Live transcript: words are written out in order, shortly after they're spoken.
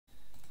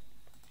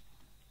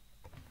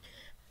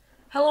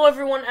Hello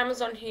everyone,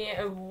 Amazon here,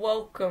 and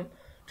welcome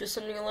to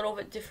something a little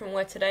bit different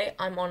where today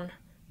I'm on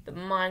the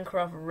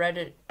Minecraft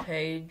Reddit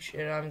page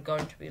and I'm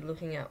going to be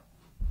looking at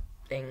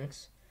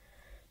things.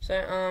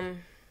 So,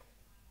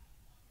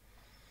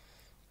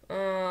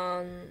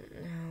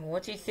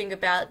 what do you think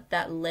about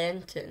that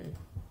lantern?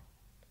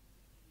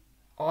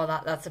 Oh,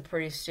 that's a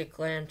pretty sick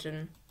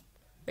lantern.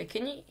 Wait,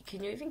 can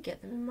you even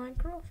get them in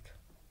Minecraft?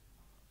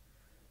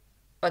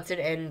 Oh, it's an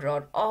end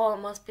rod. Oh,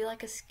 it must be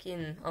like a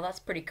skin. Oh, that's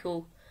pretty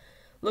cool.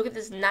 Look at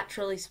this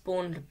naturally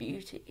spawned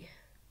beauty.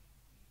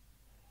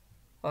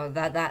 Oh,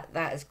 that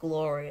is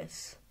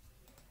glorious.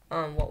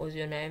 What was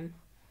your name?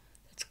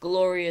 It's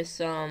glorious.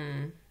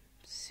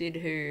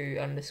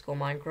 Sidhu underscore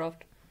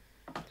Minecraft.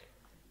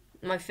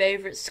 My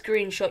favorite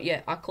screenshot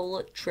yet. I call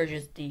it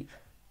Treasures Deep.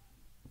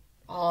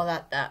 Oh,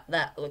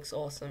 that looks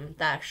awesome.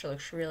 That actually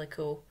looks really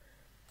cool.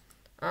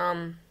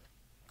 Minecraft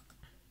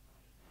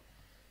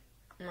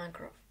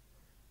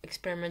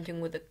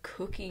experimenting with a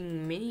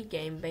cooking mini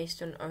game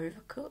based on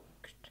Overcooked.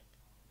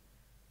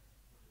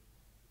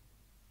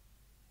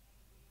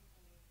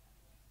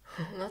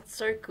 That's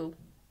so cool.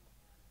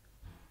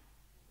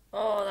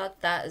 Oh,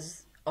 that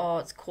is. Oh,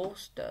 it's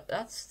Coaster.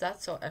 That's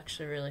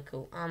actually really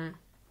cool.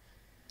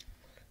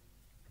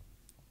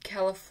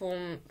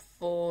 California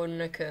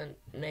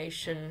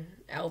Nation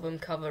album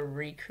cover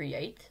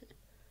recreate.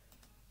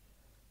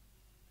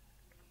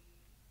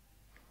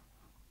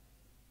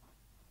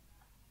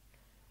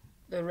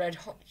 The Red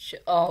Hot.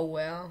 Oh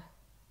wow.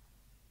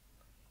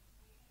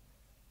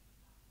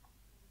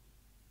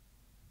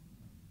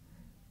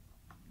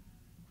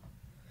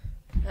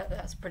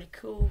 That's pretty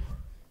cool.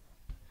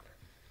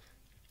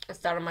 I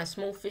started my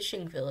small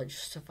fishing village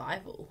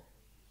survival.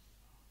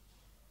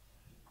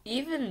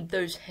 Even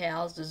those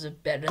houses are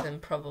better than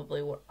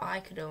probably what I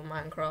could do in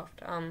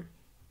Minecraft.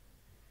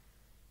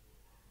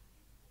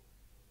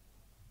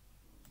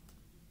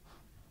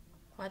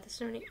 Why are there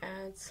so many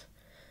ads?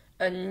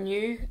 A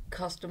new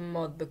custom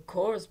mod, the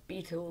Chorus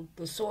Beetle,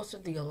 the source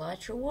of the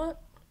Elytra.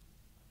 What?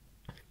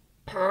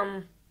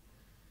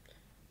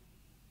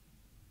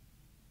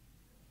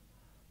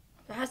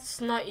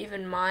 That's not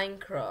even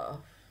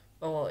Minecraft.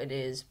 Oh, well, it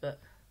is, but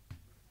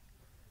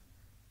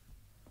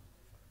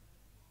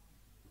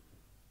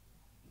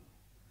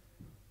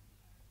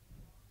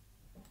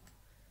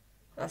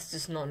that's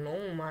just not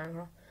normal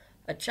Minecraft.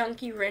 A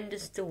chunky render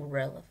still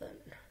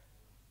relevant.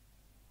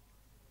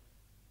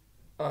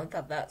 Oh,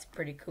 that's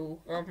pretty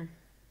cool.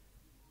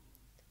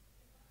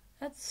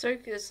 That's so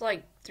good. It's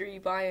like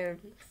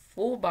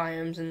 4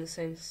 biomes in the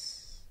same.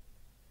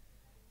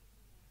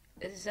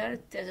 Is that a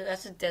desert?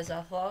 That's a desert.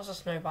 I thought it was a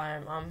snow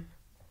biome.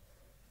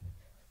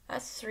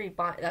 That's three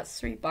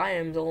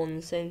biomes all in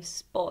the same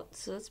spot.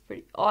 So that's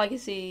pretty. Oh, I can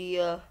see.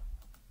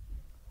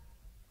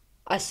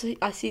 I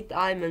see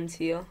diamonds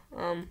here.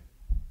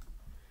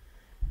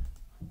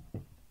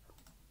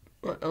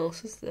 What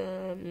else is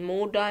there?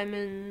 More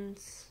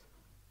diamonds.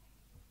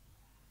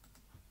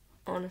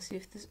 I want to see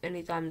if there's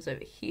any diamonds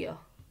over here.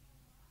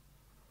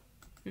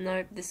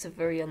 Nope, this is a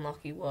very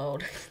unlucky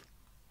world.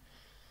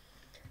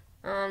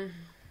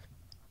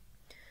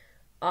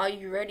 Are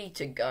you ready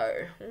to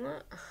go?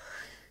 What?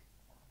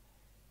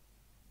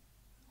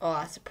 Oh,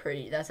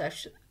 that's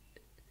actually.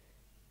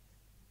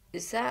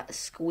 Is that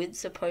squid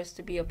supposed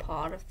to be a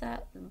part of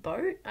that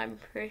boat? I'm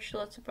pretty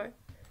sure that's a boat.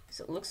 Because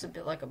it looks a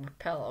bit like a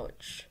propeller,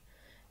 which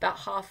about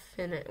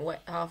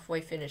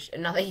halfway finished.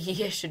 Another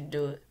year should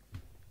do it.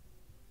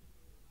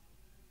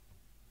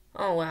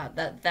 Oh wow,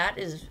 that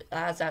is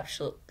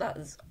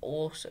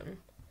awesome.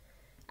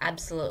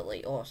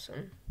 Absolutely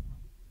awesome.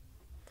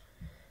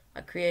 I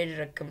created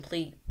a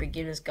complete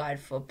beginner's guide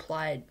for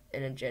applied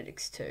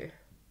energetics too.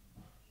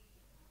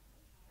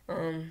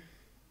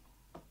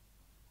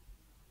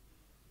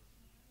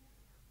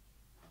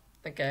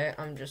 Okay,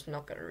 I'm just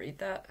not gonna read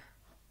that.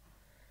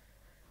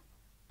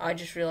 I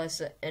just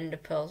realized that ender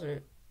pearls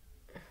and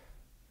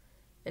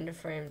ender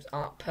frames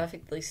aren't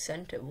perfectly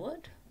centered.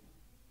 What?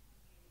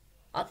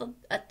 I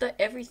thought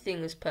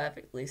everything was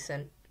perfectly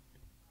centered.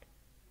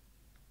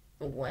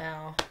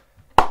 Wow.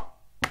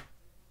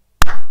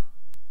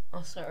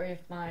 Oh, sorry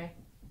if my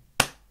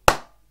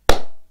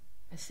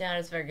sound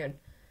is very good.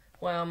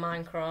 Wow,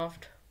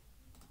 Minecraft.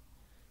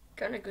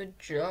 Kind of good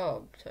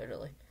job,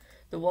 totally.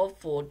 The World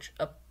Forge,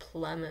 a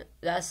planet.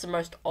 That's the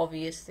most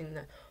obvious thing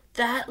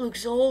that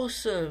looks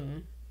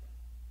awesome.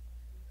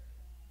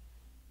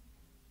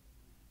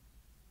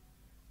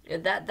 Yeah,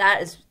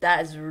 that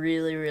is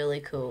really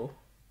really cool.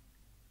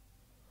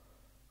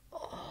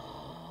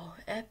 Oh,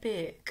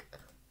 epic.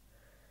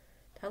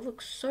 That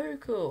looks so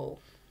cool.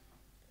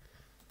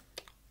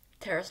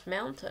 Terrace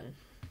Mountain.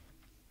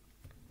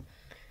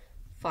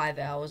 5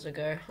 hours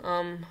ago.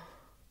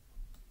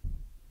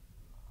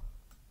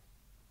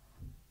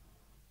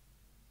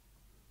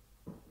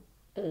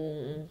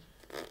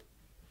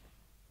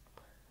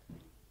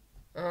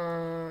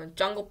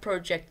 Jungle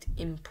project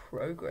in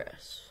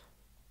progress.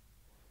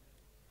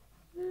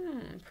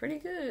 Pretty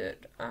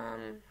good.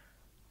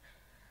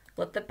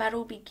 Let the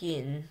battle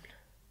begin.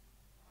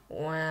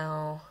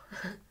 Wow.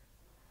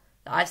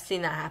 I've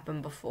seen that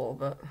happen before,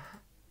 but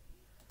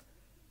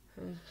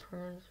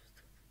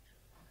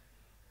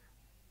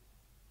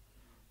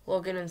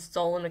login and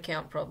stolen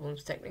account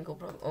problems, technical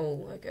problem.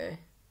 Oh, okay.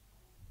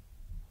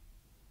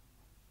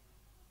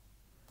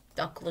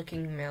 Duck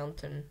looking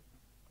mountain.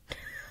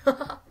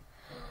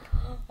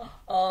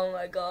 Oh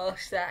my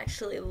gosh, that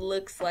actually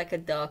looks like a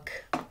duck.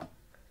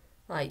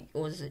 Like,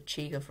 was it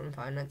Chica from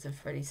Five Nights at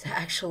Freddy's? That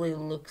actually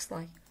looks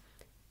like.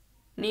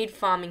 Need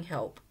farming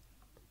help.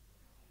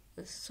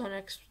 This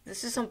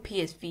is on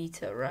PS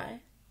Vita,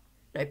 right?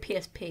 No,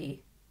 PSP.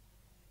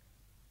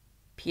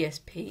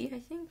 PSP, I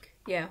think?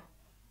 Yeah.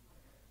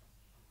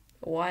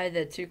 Why are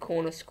there two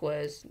corner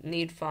squares?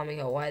 Need farming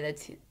help. Why are there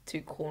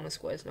two corner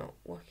squares not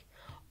working?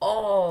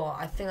 Oh,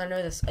 I think I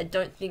know this. I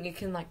don't think it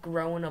can, like,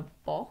 grow in a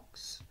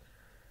box.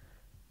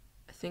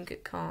 I think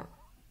it can't.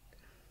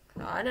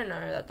 No, I don't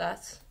know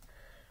that's...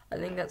 I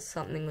think that's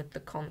something with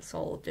the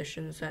console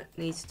editions that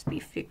needs to be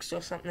fixed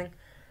or something.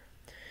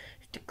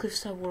 The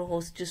cliffside waterhole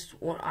is just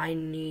what I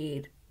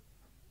need.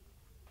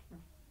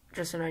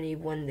 Just what I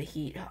need when the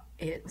heat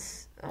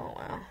hits. Oh,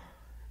 wow.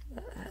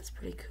 That's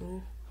pretty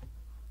cool.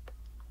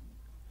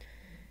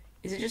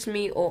 Is it just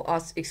me or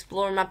us?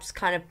 Explorer map's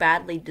kind of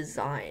badly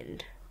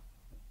designed.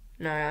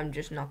 No, I'm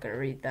just not gonna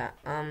read that.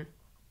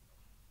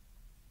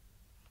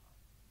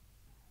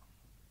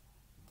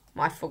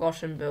 My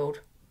forgotten build.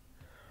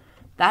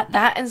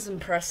 That is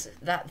impressive.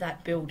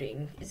 That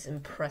building is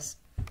impressive.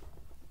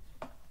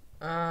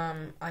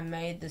 I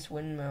made this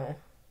windmill.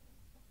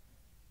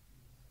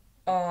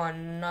 Oh,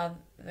 another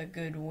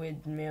good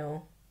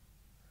windmill.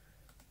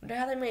 I wonder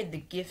how they made the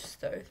gifts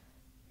though.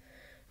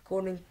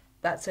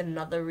 That's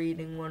another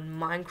reading one.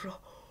 Minecraft.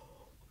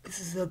 This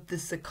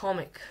is a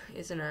comic,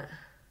 isn't it?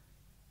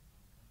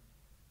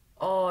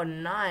 Oh,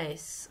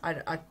 nice.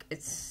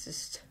 It's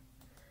just.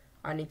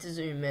 I need to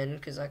zoom in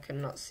because I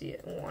cannot see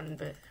it one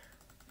bit.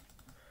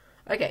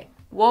 Okay,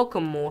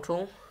 welcome,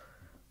 mortal.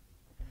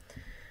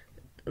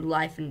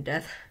 Life and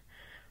death.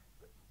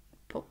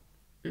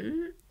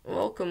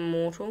 Welcome,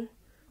 mortal.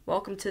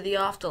 Welcome to the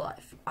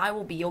afterlife. I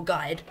will be your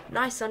guide.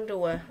 Nice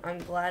underwear. I'm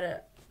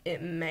glad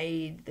it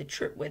made the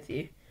trip with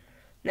you.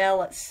 Now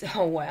let's...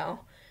 Oh,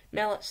 wow.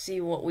 Now let's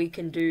see what we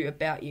can do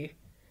about you.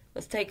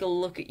 Let's take a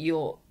look at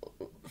your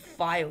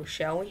file,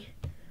 shall we?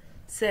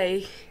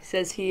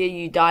 Says here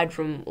you died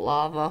from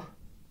lava.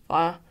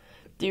 Fire.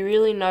 Do you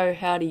really know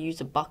how to use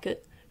a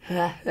bucket?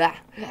 Shut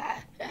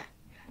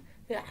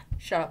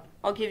up.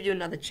 I'll give you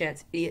another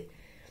chance, idiot.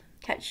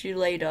 Catch you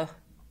later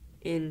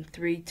in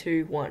 3,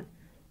 2, 1.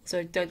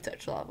 So don't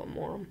touch lava,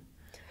 moron.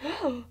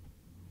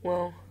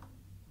 Well,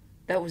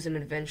 that was an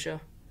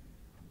adventure.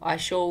 I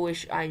sure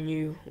wish I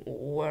knew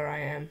where I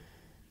am.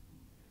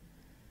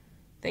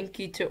 Thank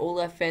you to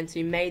all our fans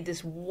who made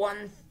this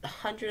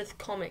 100th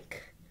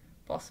comic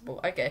possible.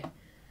 Okay,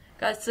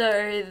 guys,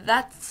 so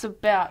that's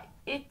about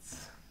it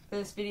for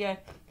this video.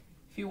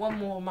 If you want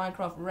more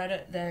Minecraft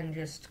Reddit, then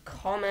just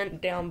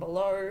comment down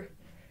below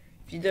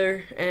if you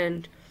do.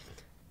 And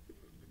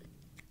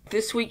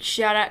this week's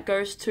shout out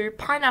goes to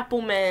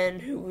Pineapple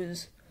Man, who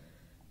was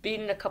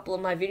beating a couple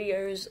of my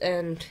videos,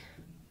 and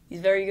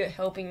he's very good at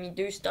helping me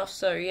do stuff.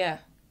 So yeah,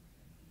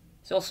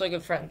 he's also a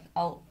good friend.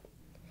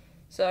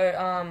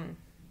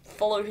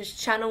 Follow his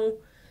channel.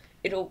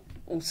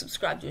 Or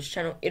subscribe to his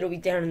channel. It'll be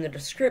down in the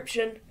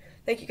description.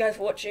 Thank you guys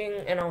for watching,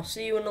 and I'll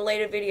see you in a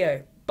later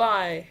video.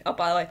 Bye. Oh,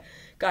 by the way,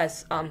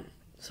 guys,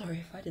 sorry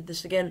if I did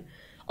this again.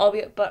 I'll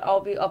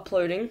be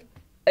uploading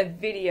a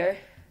video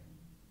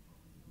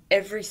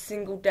every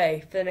single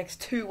day for the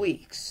next 2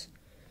 weeks.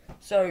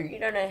 So you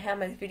don't know how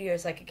many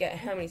videos I could get,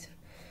 how many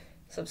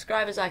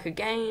subscribers I could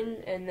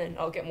gain, and then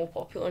I'll get more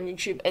popular on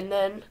YouTube, and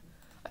then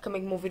I can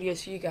make more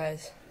videos for you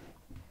guys.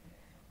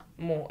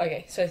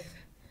 Okay, so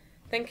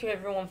thank you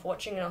everyone for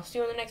watching, and I'll see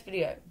you in the next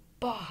video.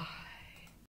 Bye.